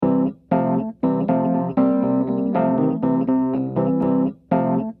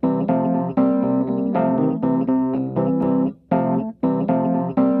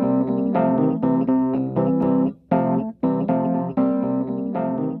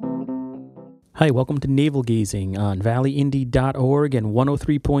Hi, welcome to Navel Gazing on valleyindy.org and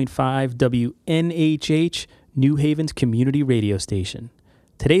 103.5 WNHH, New Haven's community radio station.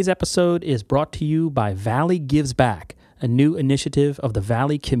 Today's episode is brought to you by Valley Gives Back, a new initiative of the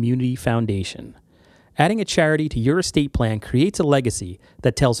Valley Community Foundation. Adding a charity to your estate plan creates a legacy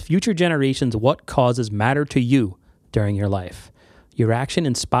that tells future generations what causes matter to you during your life. Your action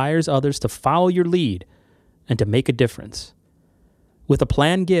inspires others to follow your lead and to make a difference. With a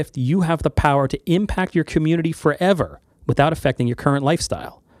planned gift, you have the power to impact your community forever without affecting your current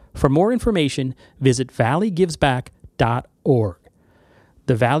lifestyle. For more information, visit valleygivesback.org.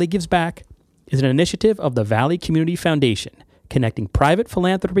 The Valley Gives Back is an initiative of the Valley Community Foundation, connecting private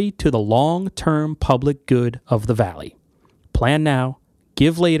philanthropy to the long-term public good of the Valley. Plan now,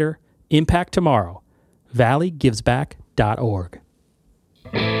 give later, impact tomorrow. valleygivesback.org.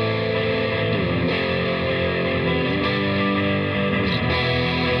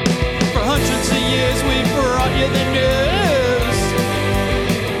 Hundreds of years we brought you the news.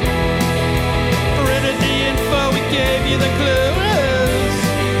 Printed the info, we gave you the clues.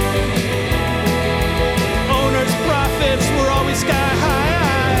 Owners' profits were always sky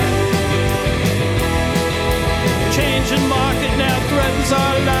high. Changing market now threatens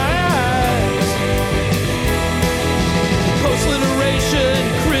our lives. Post-literation,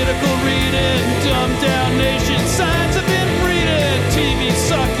 critical reading, dumbed down nation, signs of inbreeding, TV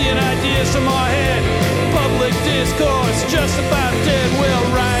sucking ideas from our head, public discourse just about dead.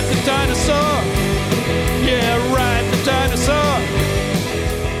 We'll ride the dinosaur, yeah, ride the dinosaur.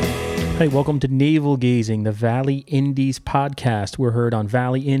 Hey, welcome to Navel Gazing, the Valley Indies podcast. We're heard on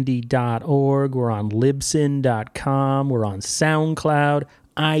valleyindy.org, we're on libsyn.com, we're on SoundCloud,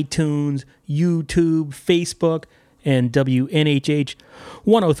 iTunes, YouTube, Facebook, and WNHH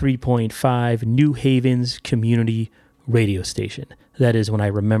 103.5 New Haven's community radio station. That is when I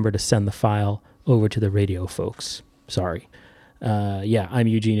remember to send the file over to the radio folks. Sorry. I'm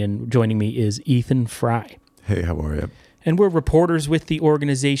Eugene, and joining me is Ethan Fry. Hey, how are you? And we're reporters with the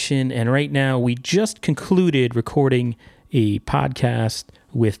organization, and right now we just concluded recording a podcast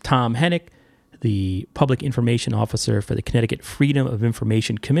with Tom Hennick, the Public Information Officer for the Connecticut Freedom of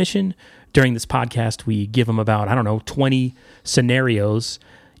Information Commission. During this podcast, we give them about, 20 scenarios,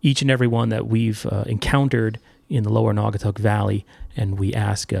 each and every one that we've encountered in the lower Naugatuck Valley, and we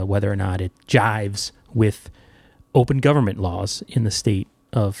ask whether or not it jives with open government laws in the state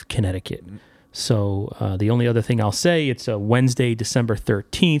of Connecticut. So the only other thing I'll say, it's Wednesday, December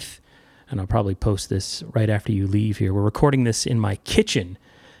 13th, and I'll probably post this right after you leave here. We're recording this in my kitchen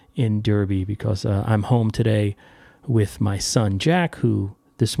in Derby because I'm home today with my son Jack, who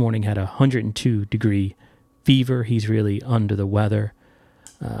this morning had a 102-degree fever. He's really under the weather.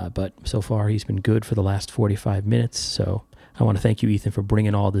 But so far, he's been good for the last 45 minutes. So I want to thank you, Ethan, for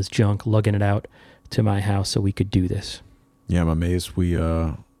bringing all this junk, lugging it out to my house so we could do this. Yeah, I'm amazed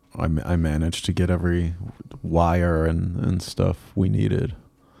I managed to get every wire and stuff we needed.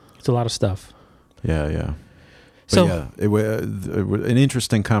 It's a lot of stuff. Yeah. So it was an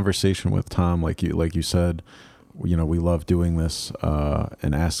interesting conversation with Tom, like you said. We love doing this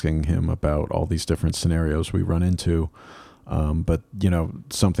and asking him about all these different scenarios we run into. But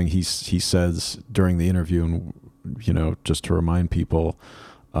something he says during the interview, and just to remind people,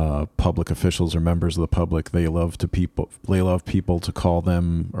 public officials or members of the public, they love people to call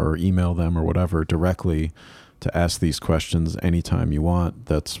them or email them or whatever directly to ask these questions anytime you want.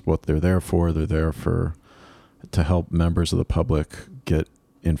 That's what they're there for. They're there to help members of the public get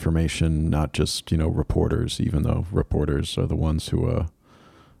information, not just reporters, even though reporters are the ones who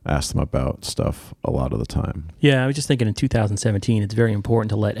ask them about stuff a lot of the time. Yeah, I was just thinking in 2017, it's very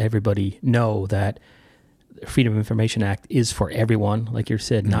important to let everybody know that the Freedom of Information Act is for everyone, like you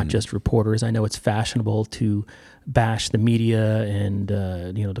said, not just reporters. I know it's fashionable to bash the media and,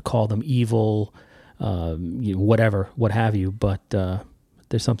 to call them evil, whatever, what have you, but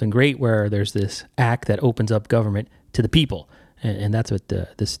there's something great where there's this act that opens up government to the people, and that's what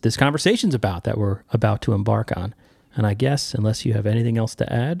this conversation's about, that we're about to embark on. And I guess, unless you have anything else to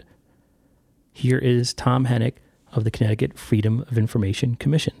add, here is Tom Hennick of the Connecticut Freedom of Information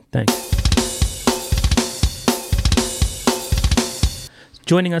Commission. Thanks.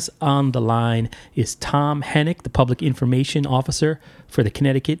 Joining us on the line is Tom Hennick, the Public Information Officer for the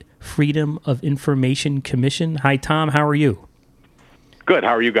Connecticut Freedom of Information Commission. Hi, Tom. How are you? Good.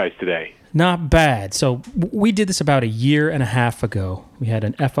 How are you guys today? Not bad. So we did this about a year and a half ago. We had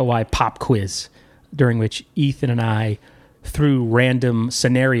an FOI pop quiz during which Ethan and I threw random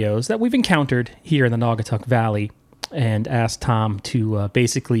scenarios that we've encountered here in the Naugatuck Valley and asked Tom to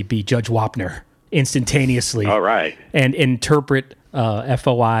basically be Judge Wapner instantaneously. All right. And interpret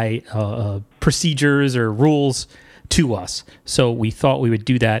FOI procedures or rules to us. So we thought we would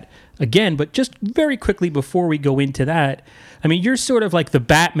do that again. But just very quickly before we go into that, I mean, you're sort of like the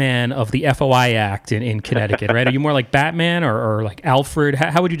Batman of the FOI Act in Connecticut, right? Are you more like Batman or like Alfred?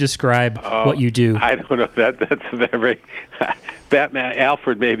 How would you describe what you do? I don't know. That's very Batman,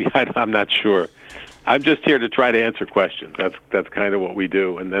 Alfred, maybe. I'm not sure. I'm just here to try to answer questions. That's kind of what we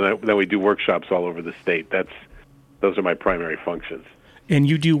do, and then we do workshops all over the state. Those are my primary functions. And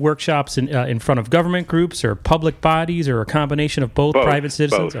you do workshops in front of government groups or public bodies or a combination of both private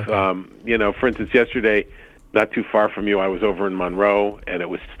citizens? Both. Okay. For instance, yesterday, not too far from you, I was over in Monroe, and it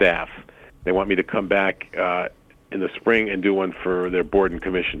was staff. They want me to come back in the spring and do one for their board and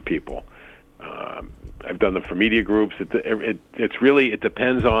commission people. I've done them for media groups. It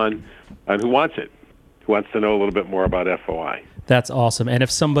depends on who wants it, who wants to know a little bit more about FOI. That's awesome. And if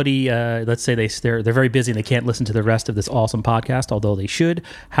somebody, let's say they're very busy and they can't listen to the rest of this awesome podcast, although they should,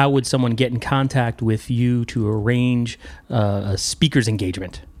 how would someone get in contact with you to arrange a speaker's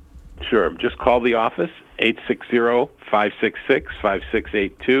engagement? Sure. Just call the office,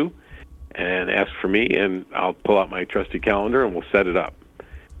 860-566-5682, and ask for me, and I'll pull out my trusty calendar, and we'll set it up.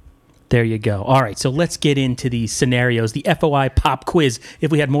 There you go. All right, so let's get into these scenarios. The FOI pop quiz. If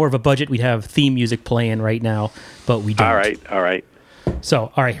we had more of a budget, we'd have theme music playing right now, but we don't. All right.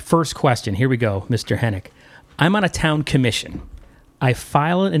 So, all right, first question. Here we go, Mr. Hennick. I'm on a town commission. I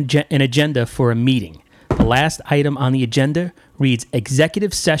file an agenda for a meeting. The last item on the agenda reads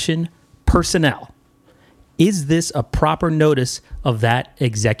executive session personnel. Is this a proper notice of that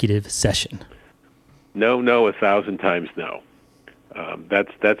executive session? No, 1,000 times no.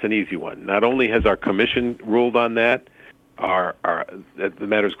 That's an easy one. Not only has our commission ruled on that, the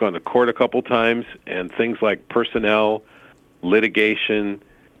matter's gone to court a couple times, and things like personnel, litigation,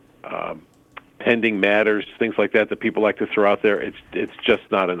 pending matters, things like that people like to throw out there. It's just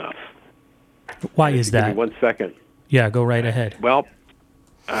not enough. Why is that? Give me 1 second. Yeah, go right ahead. Well,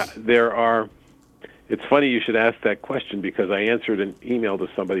 there are. It's funny you should ask that question because I answered an email to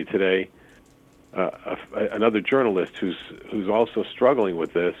somebody today. Another journalist who's also struggling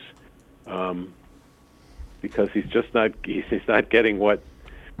with this because he's not getting what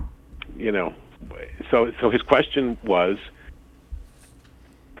So his question was,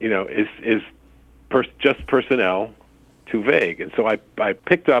 is just personnel too vague? And so I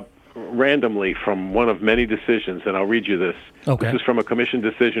picked up randomly from one of many decisions, and I'll read you this. Okay. This is from a commission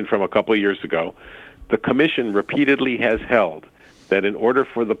decision from a couple of years ago. The commission repeatedly has held that in order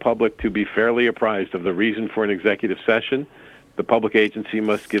for the public to be fairly apprised of the reason for an executive session, the public agency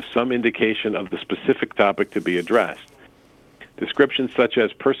must give some indication of the specific topic to be addressed. Descriptions such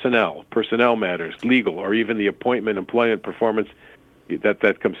as personnel matters, legal, or even the appointment, employment, performance,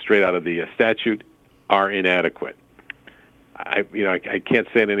 that comes straight out of the statute, are inadequate. I can't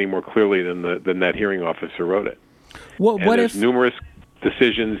say it any more clearly than that hearing officer wrote it. What if numerous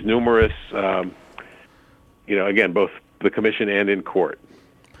decisions, again, both the commission and in court.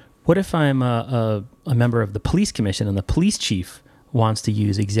 What if I'm a member of the police commission and the police chief wants to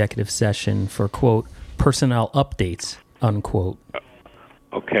use executive session for, quote, personnel updates, unquote?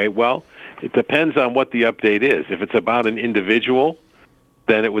 Okay, well, it depends on what the update is. If it's about an individual,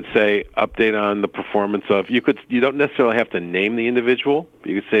 then it would say update on the performance of, you don't necessarily have to name the individual.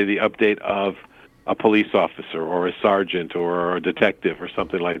 You could say the update of a police officer or a sergeant or a detective or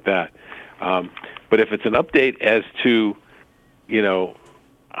something like that. But if it's an update as to,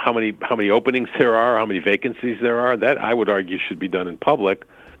 how many openings there are, how many vacancies there are, that I would argue should be done in public,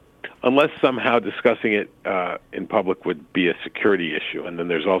 unless somehow discussing it in public would be a security issue. And then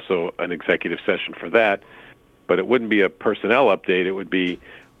there's also an executive session for that. But it wouldn't be a personnel update. It would be,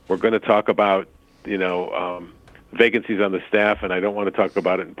 we're going to talk about, vacancies on the staff, and I don't want to talk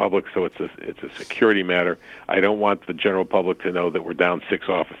about it in public, so it's a security matter. I don't want the general public to know that we're down 6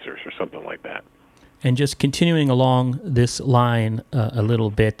 officers or something like that. And just continuing along this line a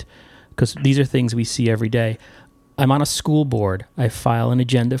little bit, because these are things we see every day. I'm on a school board. I file an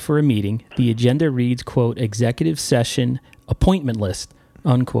agenda for a meeting. The agenda reads, quote, executive session appointment list,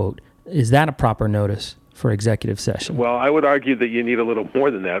 unquote. Is that a proper notice for executive session? Well, I would argue that you need a little more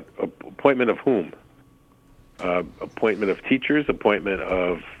than that. Appointment of whom? Appointment of teachers, appointment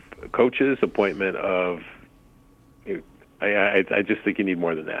of coaches, appointment of... I just think you need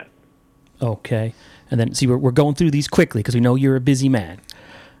more than that. Okay. And then, see, we're going through these quickly because we know you're a busy man.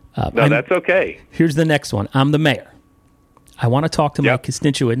 That's okay. Here's the next one. I'm the mayor. I want to talk to my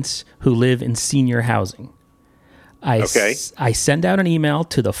constituents who live in senior housing. I send out an email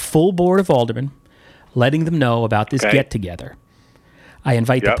to the full board of aldermen letting them know about this get-together. I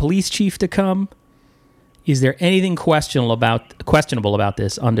invite the police chief to come. Is there anything questionable about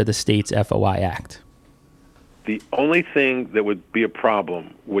this under the state's FOI Act? The only thing that would be a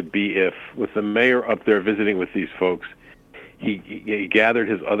problem would be if, with the mayor up there visiting with these folks, he gathered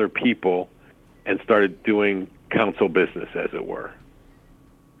his other people and started doing council business, as it were.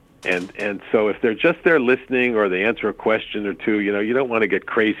 And so if they're just there listening or they answer a question or two, you don't want to get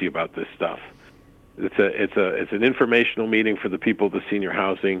crazy about this stuff. It's an informational meeting for the people of the senior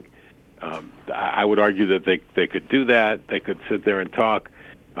housing. I would argue that they could do that. They could sit there and talk.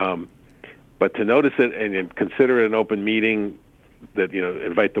 But to notice it and consider it an open meeting that,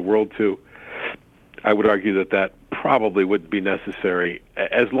 invite the world to, I would argue that probably wouldn't be necessary,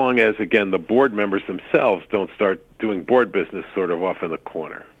 as long as, again, the board members themselves don't start doing board business sort of off in the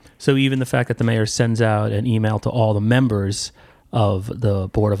corner. So even the fact that the mayor sends out an email to all the members of the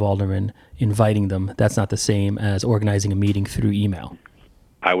Board of Aldermen inviting them, that's not the same as organizing a meeting through email.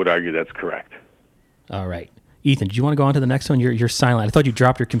 I would argue that's correct. All right. Ethan, do you want to go on to the next one? You're silent. I thought you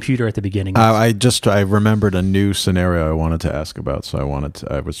dropped your computer at the beginning. I remembered a new scenario I wanted to ask about, so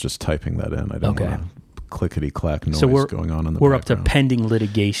I was just typing that in. I don't want clickety-clack noise going on in the background. We're up to pending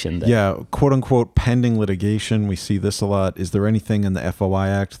litigation then. Yeah, quote-unquote pending litigation. We see this a lot. Is there anything in the FOI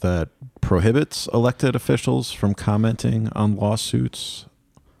Act that prohibits elected officials from commenting on lawsuits?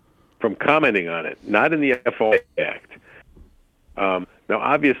 From commenting on it, not in the FOI Act. Now,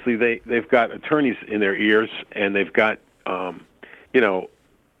 obviously, they've got attorneys in their ears, and they've got,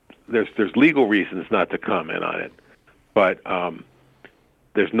 there's legal reasons not to comment on it. But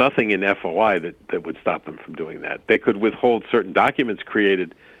there's nothing in FOI that would stop them from doing that. They could withhold certain documents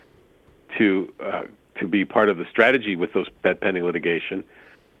created to be part of the strategy with that pending litigation.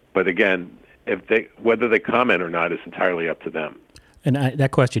 But again, whether they comment or not is entirely up to them. And that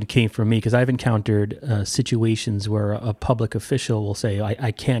question came from me because I've encountered situations where a public official will say,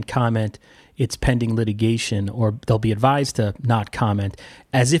 I can't comment, it's pending litigation, or they'll be advised to not comment,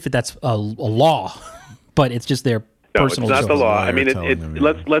 as if that's a law, but it's just their personal choice. No, it's not the law. I mean,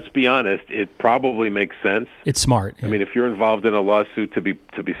 let's be honest, it probably makes sense. It's smart. Yeah. I mean, if you're involved in a lawsuit to be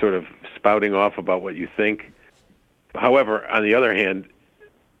sort of spouting off about what you think. However, on the other hand,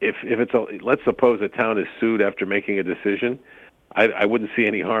 if let's suppose a town is sued after making a decision, I wouldn't see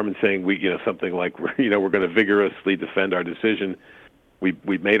any harm in saying something like we're going to vigorously defend our decision. We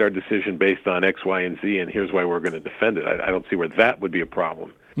made our decision based on X, Y, and Z, and here's why we're going to defend it. I don't see where that would be a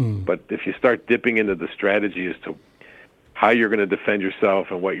problem. But if you start dipping into the strategy as to how you're going to defend yourself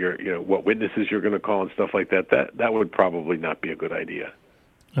and what what witnesses you're going to call and stuff like that would probably not be a good idea.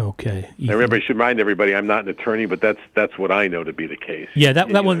 Okay. Now, remember, I should remind everybody I'm not an attorney, but that's what I know to be the case. Yeah,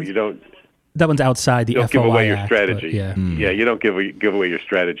 that one's outside the FOI Act. You don't give away your strategy. Yeah, you don't give away your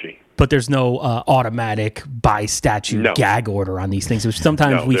strategy. But there's no automatic by statute gag order on these things, which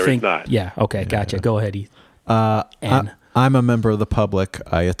sometimes we think. Not. Yeah. Okay. Gotcha. Go ahead, Heath. I'm a member of the public.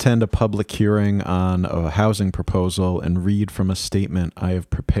 I attend a public hearing on a housing proposal and read from a statement I have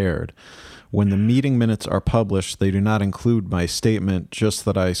prepared. When the meeting minutes are published, they do not include my statement, just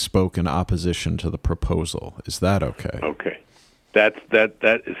that I spoke in opposition to the proposal. Is that okay? Okay. That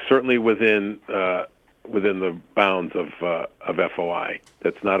is certainly within the bounds of FOI.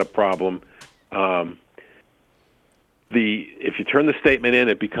 That's not a problem. If you turn the statement in,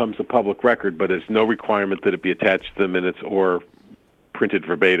 it becomes a public record, but there's no requirement that it be attached to the minutes or printed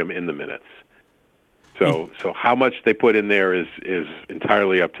verbatim in the minutes. So how much they put in there is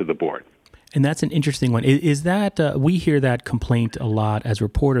entirely up to the board. And that's an interesting one. Is that we hear that complaint a lot as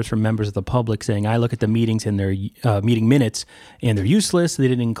reporters from members of the public saying, I look at the meetings and their meeting minutes and they're useless. They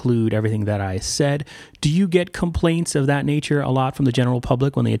didn't include everything that I said. Do you get complaints of that nature a lot from the general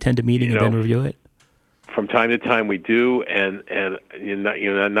public when they attend a meeting and then review it? From time to time we do, and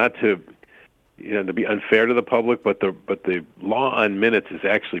not to be unfair to the public, but the law on minutes is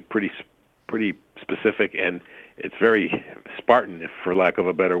actually pretty specific, and it's very Spartan, for lack of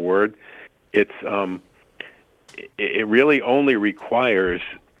a better word. It really only requires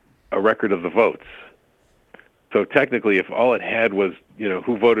a record of the votes. So technically, if all it had was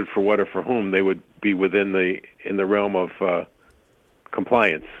who voted for what or for whom, they would be in the realm of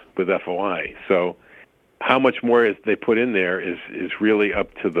compliance with FOI. So how much more they put in there is really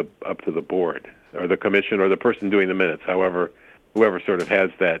up to the board or the commission or the person doing the minutes. However, whoever sort of has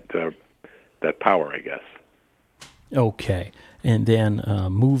that power, I guess. Okay. And then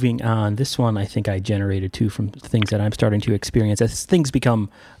moving on, this one I think I generated too from things that I'm starting to experience as things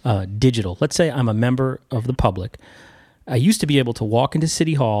become digital. Let's say I'm a member of the public. I used to be able to walk into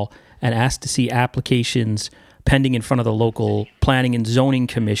City Hall and ask to see applications pending in front of the local Planning and Zoning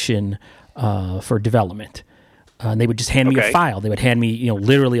Commission for development. And they would just hand me a Okay. file. They would hand me,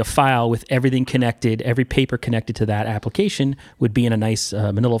 literally a file with everything connected. Every paper connected to that application would be in a nice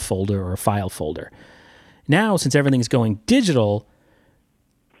manila folder or a file folder. Now, since everything's going digital,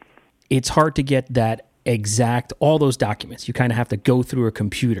 it's hard to get that exact, all those documents. You kind of have to go through a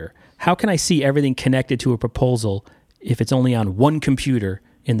computer. How can I see everything connected to a proposal if it's only on one computer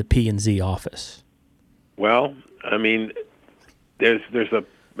in the P&Z office? Well, I mean, there's a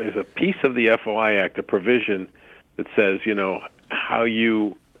piece of the FOI Act, a provision that says, how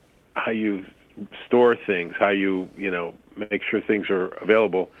you store things, how you make sure things are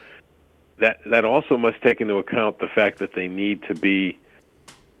available. That also must take into account the fact that they need to be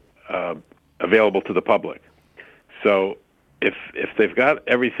available to the public. So if they've got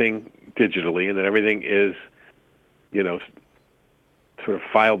everything digitally and then everything is, sort of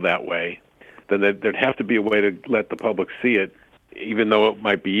filed that way, then there'd have to be a way to let the public see it, even though it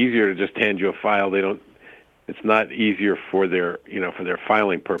might be easier to just hand you a file. It's not easier for their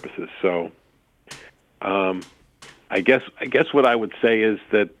filing purposes. So, I guess what I would say is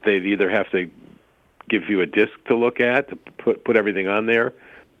that they'd either have to give you a disk to look at, to put everything on there,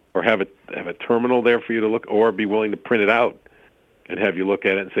 or have a terminal there for you to look, or be willing to print it out and have you look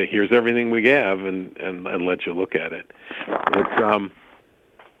at it and say, here's everything we have, and let you look at it. It's,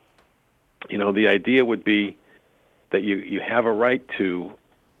 the idea would be that you have a right to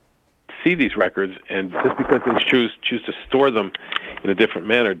see these records, and just because they choose to store them in a different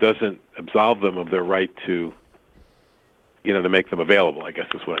manner doesn't absolve them of their right to, to make them available, I guess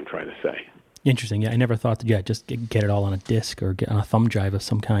is what I'm trying to say. Interesting. Yeah, I never thought that. Just get it all on a disk or get on a thumb drive of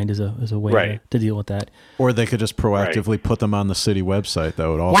some kind as a way Right. to deal with that. Or they could just proactively put them on the city website. That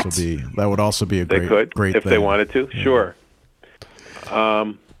would also be a They great could, if thing. they wanted to. Yeah. Sure.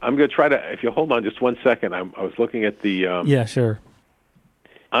 I'm going to try to, if you hold on just 1 second, I was looking at the... yeah, sure.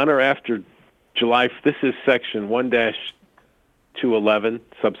 On or after July, this is section 1-211,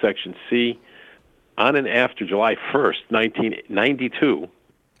 subsection C. On and after July 1st, 1992,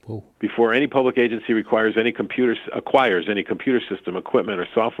 Whoa. before any public agency acquires any computer system, equipment, or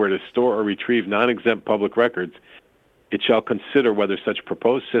software to store or retrieve non-exempt public records, it shall consider whether such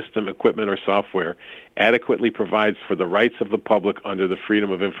proposed system, equipment, or software adequately provides for the rights of the public under the Freedom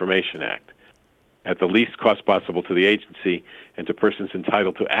of Information Act, at the least cost possible to the agency and to persons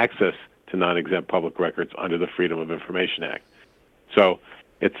entitled to access to non-exempt public records under the Freedom of Information Act. So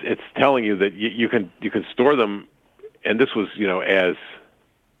it's telling you that you can store them, and this was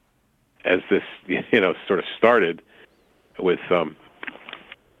as this sort of started with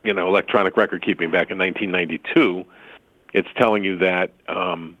electronic record keeping back in 1992. It's telling you that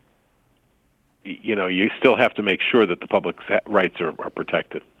you still have to make sure that the public's rights are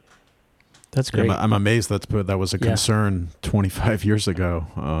protected. That's great. Yeah, I'm amazed that was a concern 25 years ago.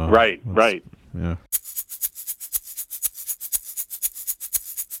 Right. Yeah.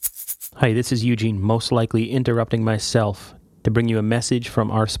 Hi, this is Eugene, most likely interrupting myself to bring you a message from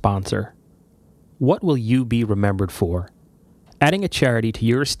our sponsor. What will you be remembered for? Adding a charity to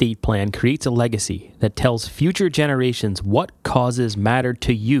your estate plan creates a legacy that tells future generations what causes mattered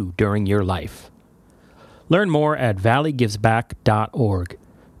to you during your life. Learn more at valleygivesback.org.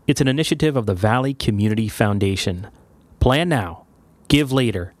 It's an initiative of the Valley Community Foundation. Plan now, give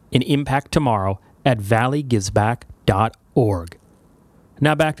later, and impact tomorrow at valleygivesback.org.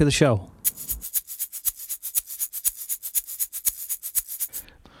 Now back to the show.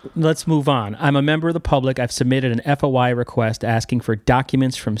 Let's move on. I'm a member of the public. I've submitted an FOI request asking for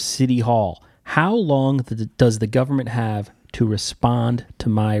documents from City Hall. How long does the government have to respond to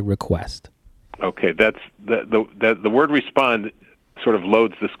my request? Okay, that's the word respond sort of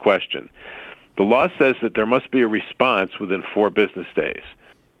loads this question. The law says that there must be a response within 4 business days,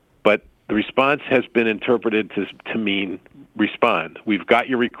 but the response has been interpreted to mean respond. We've got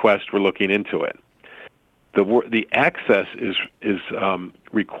your request. We're looking into it. The access is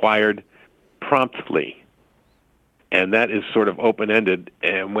required promptly, and that is sort of open-ended.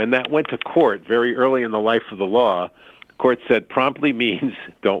 And when that went to court very early in the life of the law, the court said promptly means,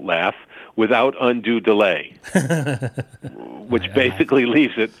 don't laugh, without undue delay, which basically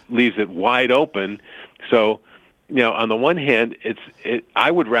leaves it wide open. So, on the one hand, I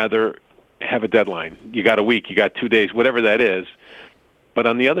would rather have a deadline. You got a week, you got 2 days, whatever that is. But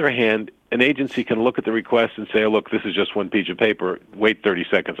on the other hand, an agency can look at the request and say, oh, look, this is just one piece of paper. Wait 30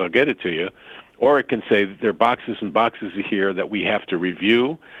 seconds, I'll get it to you. Or it can say there are boxes and boxes here that we have to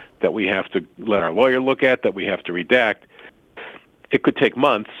review, that we have to let our lawyer look at, that we have to redact. It could take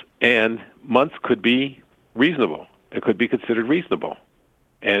months, and months could be reasonable. It could be considered reasonable.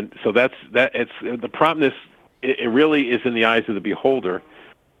 And so it's the promptness, it really is in the eyes of the beholder.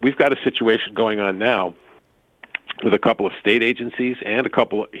 We've got a situation going on now with a couple of state agencies and a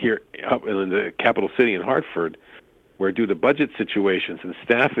couple here up in the capital city in Hartford, where due to budget situations and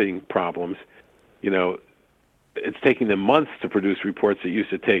staffing problems, it's taking them months to produce reports that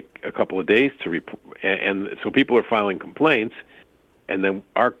used to take a couple of days to report. And so people are filing complaints, and then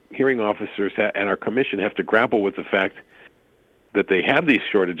our hearing officers and our commission have to grapple with the fact that they have these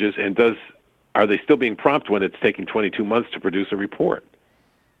shortages, and are they still being prompt when it's taking 22 months to produce a report?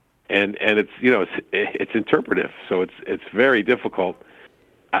 And it's interpretive, so it's very difficult.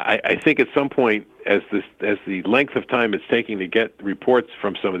 I think at some point, as the length of time it's taking to get reports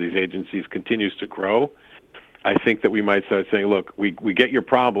from some of these agencies continues to grow, I think that we might start saying, look, we get your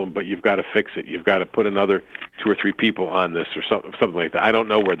problem, but you've got to fix it. You've got to put another 2 or 3 people on this or something like that. I don't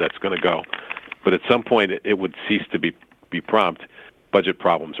know where that's going to go, but at some point it would cease to be prompt, budget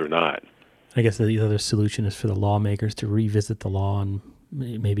problems or not. I guess the other solution is for the lawmakers to revisit the law and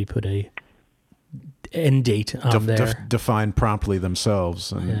maybe put a end date on there. Define promptly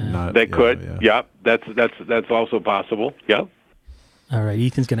themselves, and not. They could. Yeah. That's also possible. Yeah. All right.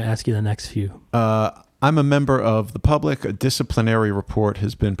 Ethan's going to ask you the next few. I'm a member of the public. A disciplinary report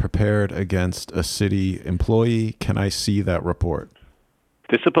has been prepared against a city employee. Can I see that report?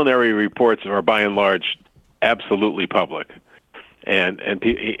 Disciplinary reports are by and large absolutely public, and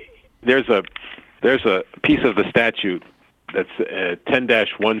there's a piece of the statute that's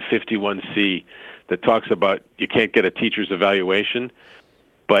 10-151C that talks about you can't get a teacher's evaluation,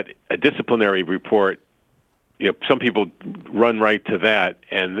 but a disciplinary report, some people run right to that,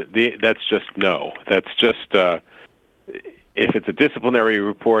 and that's just no. That's just if it's a disciplinary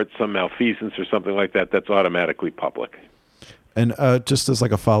report, some malfeasance or something like that, that's automatically public. And just as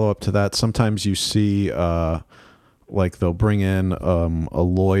like a follow-up to that, sometimes you see like they'll bring in a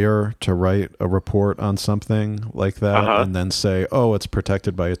lawyer to write a report on something like that, and then say, "Oh, it's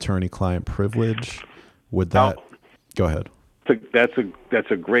protected by attorney-client privilege." Would that? Go ahead. That's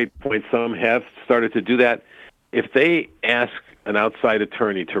a great point. Some have started to do that. If they ask an outside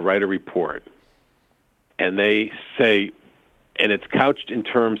attorney to write a report, and they say, and it's couched in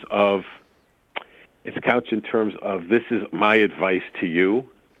terms of this is my advice to you,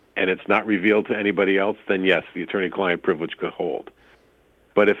 and it's not revealed to anybody else, then yes, the attorney-client privilege could hold.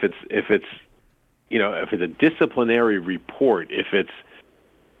 But if it's a disciplinary report,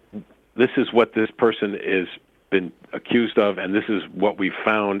 this is what this person is been accused of, and this is what we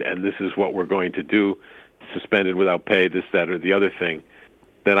found, and this is what we're going to do, suspended without pay, this, that, or the other thing,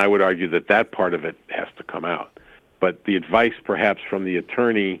 then I would argue that part of it has to come out. But the advice perhaps from the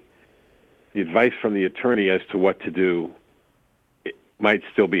attorney as to what to do, might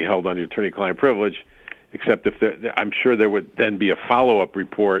still be held under attorney-client privilege, except if I'm sure there would then be a follow-up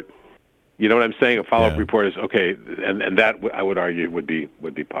report. You know what I'm saying? A follow-up report is okay, and that I would argue would be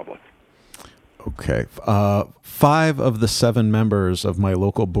public. Okay. 5 of the 7 members of my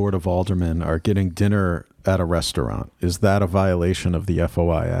local board of aldermen are getting dinner at a restaurant. Is that a violation of the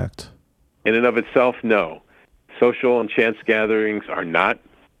FOI Act? In and of itself, no. Social and chance gatherings are not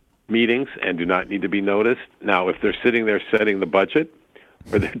meetings and do not need to be noticed. Now, if they're sitting there setting the budget,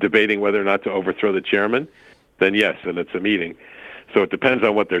 or they're debating whether or not to overthrow the chairman, then yes, and it's a meeting. So it depends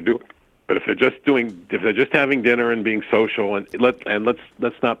on what they're doing. But if they're just having dinner and being social, and let's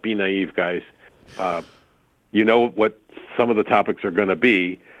not be naive, guys. You know what some of the topics are going to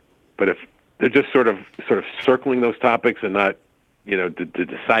be, but if they're just sort of circling those topics and not,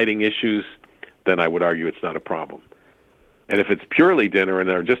 deciding issues, then I would argue it's not a problem. And if it's purely dinner and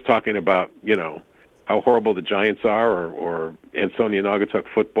they're just talking about, how horrible the Giants are, or Ansonia Naugatuck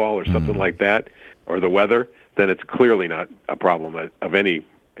football, or something like that, or the weather, then it's clearly not a problem of any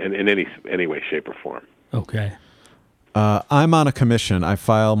way, shape, or form. Okay. I'm on a commission. I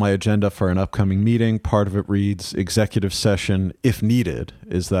file my agenda for an upcoming meeting. Part of it reads executive session if needed.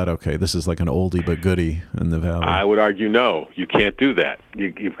 Is that okay? This is like an oldie but goodie in the Valley. I would argue no. You can't do that.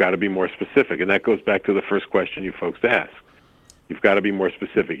 You've got to be more specific, and that goes back to the first question you folks asked. You've got to be more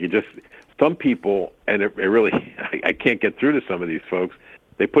specific. Some people, and it really, I can't get through to some of these folks,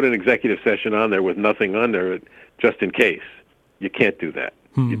 they put an executive session on there with nothing under it just in case. You can't do that.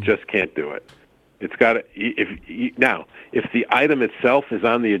 You just can't do it. It's got to, if the item itself is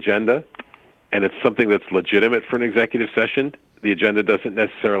on the agenda and it's something that's legitimate for an executive session, the agenda doesn't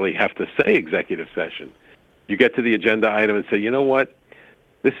necessarily have to say executive session. You get to the agenda item and say, you know what?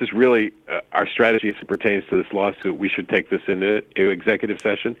 This is really our strategy as it pertains to this lawsuit. We should take this into executive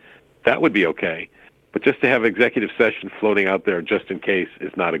session. That would be okay. But just to have executive session floating out there just in case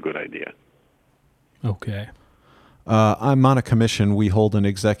is not a good idea. Okay. I'm on a commission. We hold an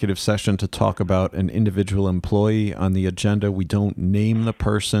executive session to talk about an individual employee. On the agenda, we don't name the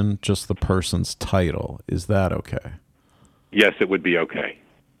person, just the person's title. Is that okay? Yes, it would be okay.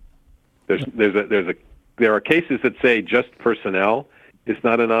 There are cases that say just personnel is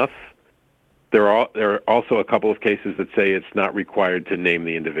not enough. There are also a couple of cases that say it's not required to name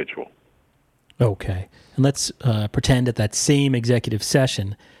the individual. Okay. And let's pretend at that same executive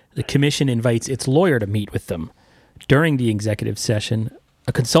session, the commission invites its lawyer to meet with them. During the executive session,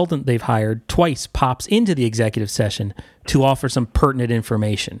 a consultant they've hired twice pops into the executive session to offer some pertinent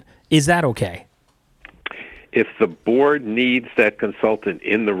information. Is that okay? If the board needs that consultant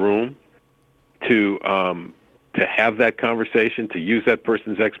in the room to have that conversation, to use that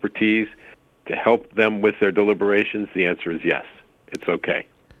person's expertise, to help them with their deliberations, the answer is yes. It's okay.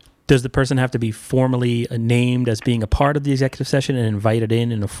 Does the person have to be formally named as being a part of the executive session and invited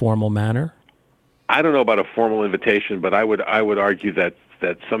in a formal manner? I don't know about a formal invitation, but I would argue that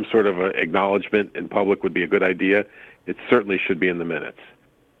some sort of acknowledgement in public would be a good idea. It certainly should be in the minutes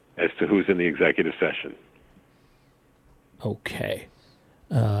as to who's in the executive session. Okay.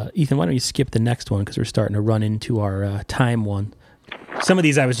 Ethan, why don't you skip the next one because we're starting to run into our time one. Some of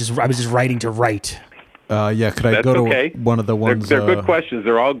these I was just writing to write. Yeah, could I That's go okay. to one of the ones? They're good questions.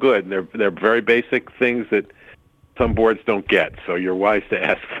 They're all good. They're very basic things that some boards don't get, so you're wise to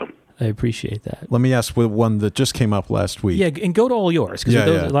ask them. I appreciate that. Let me ask one that just came up last week. Yeah, and go to all yours because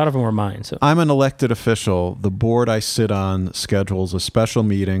a lot of them were mine. So I'm an elected official. The board I sit on schedules a special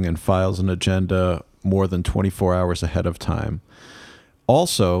meeting and files an agenda more than 24 hours ahead of time.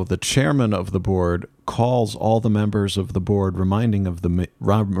 Also, the chairman of the board calls all the members of the board reminding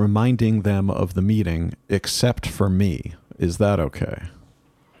them of the meeting, except for me. Is that okay?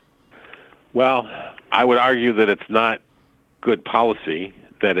 Well, I would argue that it's not good policy,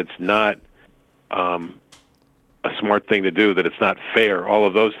 that it's not a smart thing to do, that it's not fair, all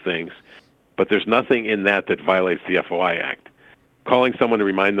of those things. But there's nothing in that violates the FOI Act. Calling someone to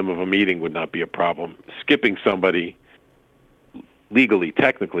remind them of a meeting would not be a problem. Skipping somebody, legally,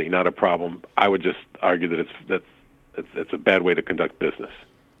 technically, not a problem. I would just argue that it's a bad way to conduct business.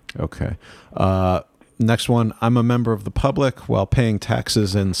 Okay. Next one, I'm a member of the public. While paying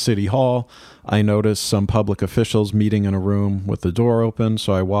taxes in City Hall, I notice some public officials meeting in a room with the door open,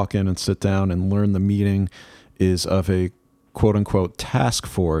 so I walk in and sit down and learn the meeting is of a quote-unquote task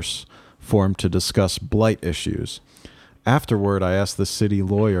force formed to discuss blight issues. Afterward, I asked the city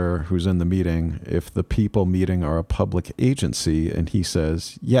lawyer who's in the meeting if the people meeting are a public agency, and he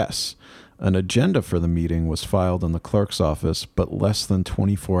says yes. An agenda for the meeting was filed in the clerk's office, but less than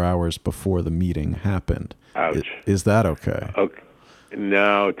 24 hours before the meeting happened. Ouch. Is that okay? Okay.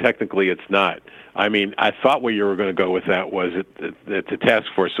 No, technically it's not. I mean, I thought where you were going to go with that was it's a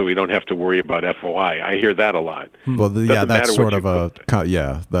task force, so we don't have to worry about FOI. I hear that a lot. Well, that's sort of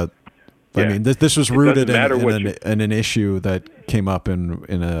I mean, this was rooted in an issue that came up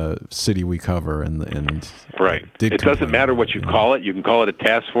in a city we cover, and right. It doesn't matter what you call it. You can call it a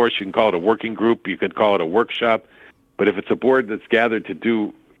task force. You can call it a working group. You can call it a workshop. But if it's a board that's gathered to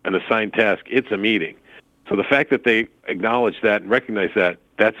do an assigned task, it's a meeting. So the fact that they acknowledge that and recognize that,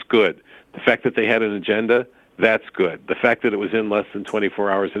 that's good. The fact that they had an agenda, that's good. The fact that it was in less than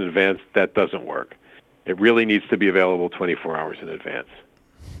 24 hours in advance, that doesn't work. It really needs to be available 24 hours in advance.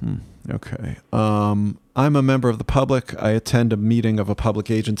 Okay. I'm a member of the public. I attend a meeting of a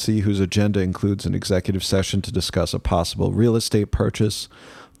public agency whose agenda includes an executive session to discuss a possible real estate purchase.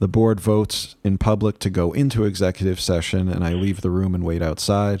 The board votes in public to go into executive session, and I leave the room and wait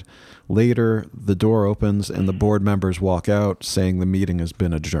outside. Later, the door opens and the board members walk out saying the meeting has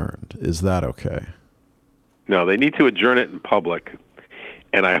been adjourned. Is that okay? No, they need to adjourn it in public.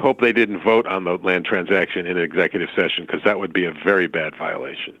 And I hope they didn't vote on the land transaction in an executive session, because that would be a very bad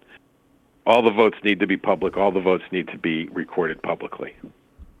violation. All the votes need to be public. All the votes need to be recorded publicly.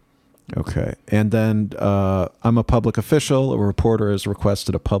 Okay. And then I'm a public official. A reporter has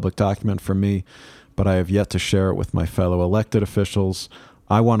requested a public document from me, but I have yet to share it with my fellow elected officials.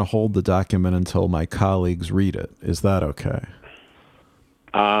 I want to hold the document until my colleagues read it. Is that okay?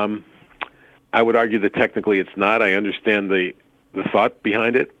 I would argue that technically it's not. I understand the thought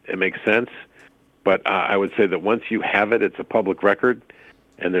behind it. It makes sense. But I would say that once you have it, it's a public record,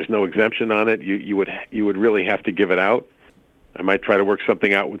 and there's no exemption on it. You would really have to give it out. I might try to work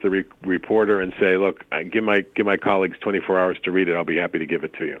something out with the reporter and say, look, give my colleagues 24 hours to read it. I'll be happy to give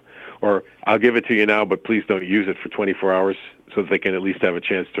it to you. Or I'll give it to you now, but please don't use it for 24 hours so that they can at least have a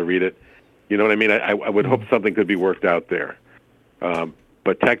chance to read it. You know what I mean? I would hope something could be worked out there.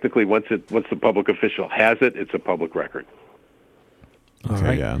 But technically, once the public official has it, it's a public record. All Okay,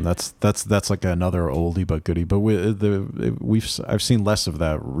 right. yeah, and that's like another oldie but goodie. But I've seen less of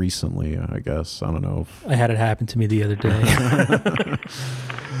that recently. I guess I don't know. I had it happen to me the other day.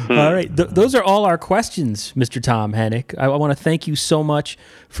 All right. Those are all our questions, Mr. Tom Hennick. I want to thank you so much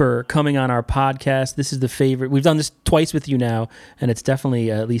for coming on our podcast. This is the favorite. We've done this twice with you now, and it's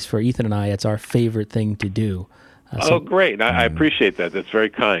definitely, at least for Ethan and I, it's our favorite thing to do. Oh, great. I appreciate that. That's very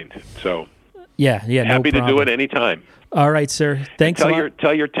kind. So yeah, happy no to do problem. it anytime. All right, sir. Thanks a lot.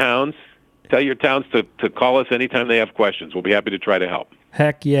 Tell your towns to call us anytime they have questions. We'll be happy to try to help.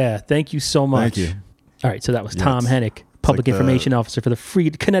 Heck yeah. Thank you so much. Thank you. All right, so that was Yeah, Tom Hennick, Public like Information Officer for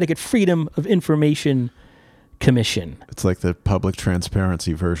the Connecticut Freedom of Information Commission. It's like the public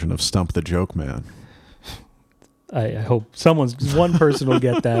transparency version of Stump the Joke Man. I hope one person will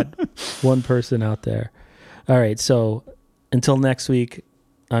get that. One person out there. All right, so until next week,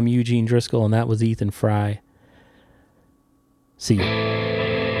 I'm Eugene Driscoll, and that was Ethan Fry. See you.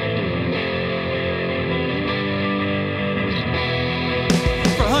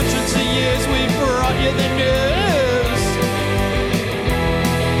 For hundreds of years we've brought you the news.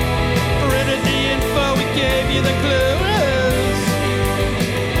 Printed the info, we gave you the clues.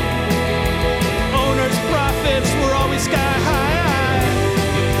 Owners' profits were always sky high.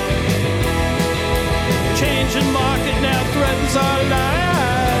 Changing market now threatens our lives.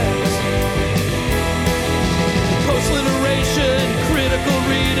 Post-literation, critical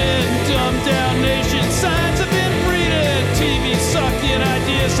reading, dumbed down nation, signs of inbreeding, TV sucking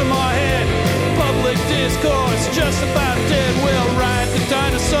ideas from our head, public discourse just about dead. We'll ride the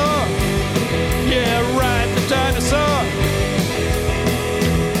dinosaur, yeah, ride the dinosaur.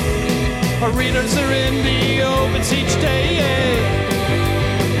 Our readers are in the opens each day,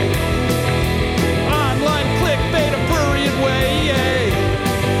 online clickbait, a prurient way.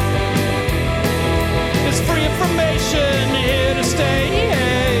 There's free information here to stay.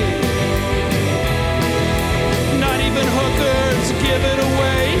 Not even hookers give it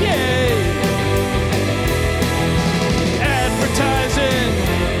away. Advertising,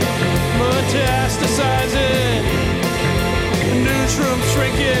 metastasizing, newsroom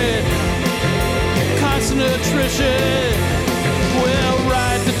shrinking, constant attrition. We'll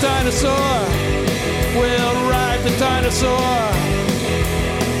ride the dinosaur. We'll ride the dinosaur.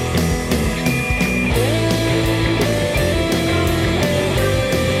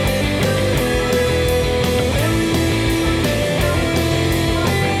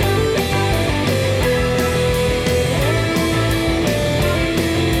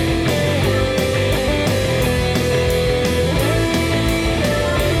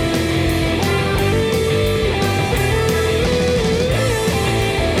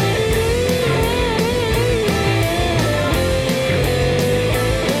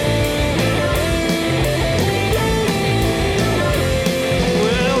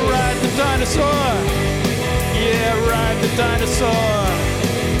 Dinosaur.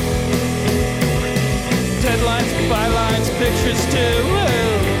 Headlines, bylines, pictures too.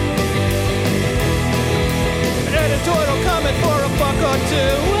 An editorial comment for $1 or $2.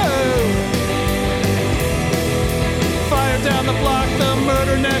 Fire down the block, the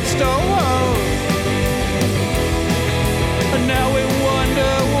murder next door. And now we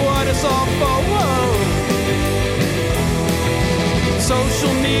wonder what it's all for.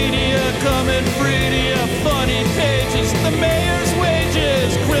 Social media coming free to you, funny pages, the mayor's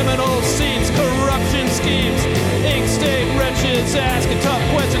wages, criminal scenes, corruption schemes, ink state wretches asking tough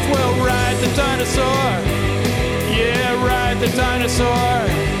questions. We'll ride the dinosaur, yeah, ride the dinosaur.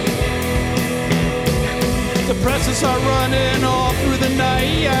 The presses are running all through the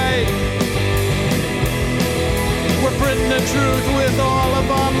night. We're printing the truth with all of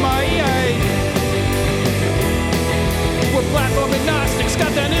our might. We're platform agnostics,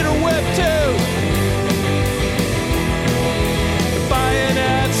 got that interweb too. Buy an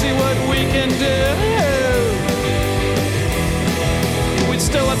ad, see what we can do. We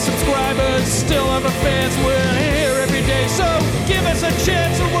still have subscribers, still have our fans. We're here every day, so give us a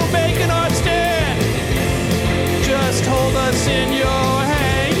chance and we'll make an art stand. Just hold us in your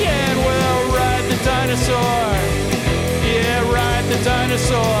hand, and we'll ride the dinosaur. Yeah, ride the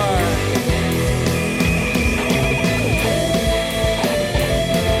dinosaur.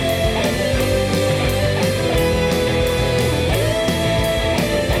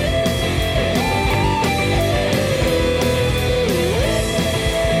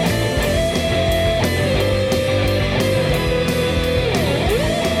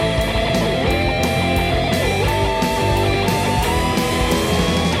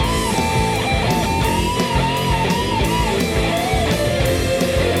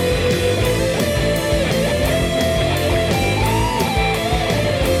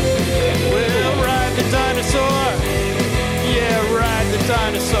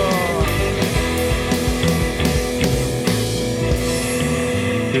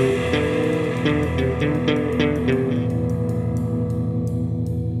 Bye.